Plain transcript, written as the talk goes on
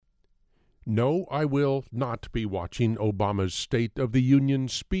No, I will not be watching Obama's State of the Union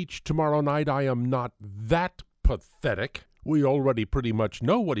speech tomorrow night. I am not that pathetic. We already pretty much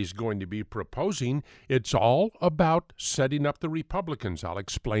know what he's going to be proposing. It's all about setting up the Republicans. I'll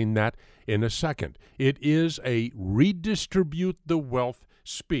explain that in a second. It is a redistribute the wealth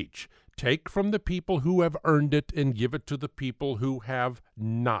speech. Take from the people who have earned it and give it to the people who have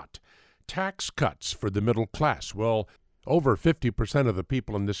not. Tax cuts for the middle class. Well, over 50% of the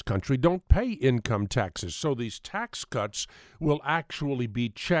people in this country don't pay income taxes, so these tax cuts will actually be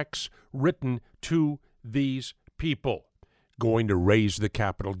checks written to these people. Going to raise the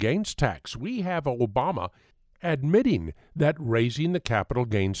capital gains tax. We have Obama admitting that raising the capital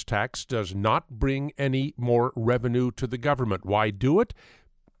gains tax does not bring any more revenue to the government. Why do it?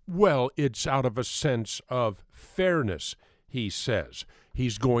 Well, it's out of a sense of fairness, he says.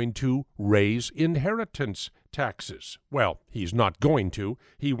 He's going to raise inheritance taxes. Well, he's not going to.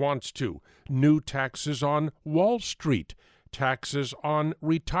 He wants to. New taxes on Wall Street. Taxes on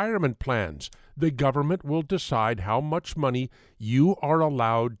retirement plans. The government will decide how much money you are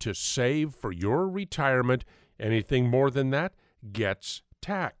allowed to save for your retirement. Anything more than that gets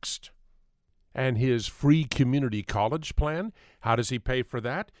taxed. And his free community college plan, how does he pay for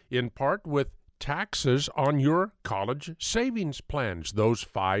that? In part with taxes on your college savings plans, those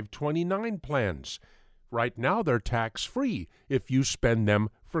 529 plans. Right now they're tax-free if you spend them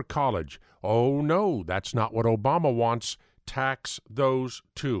for college. Oh no, that's not what Obama wants. Tax those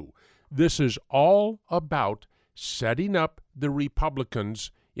too. This is all about setting up the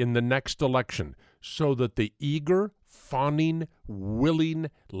Republicans in the next election so that the eager, fawning, willing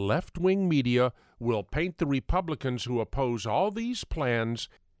left-wing media will paint the Republicans who oppose all these plans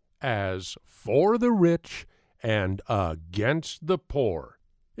as for the rich and against the poor.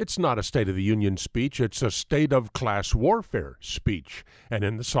 It's not a State of the Union speech, it's a state of class warfare speech. And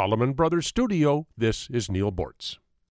in the Solomon Brothers studio, this is Neil Bortz.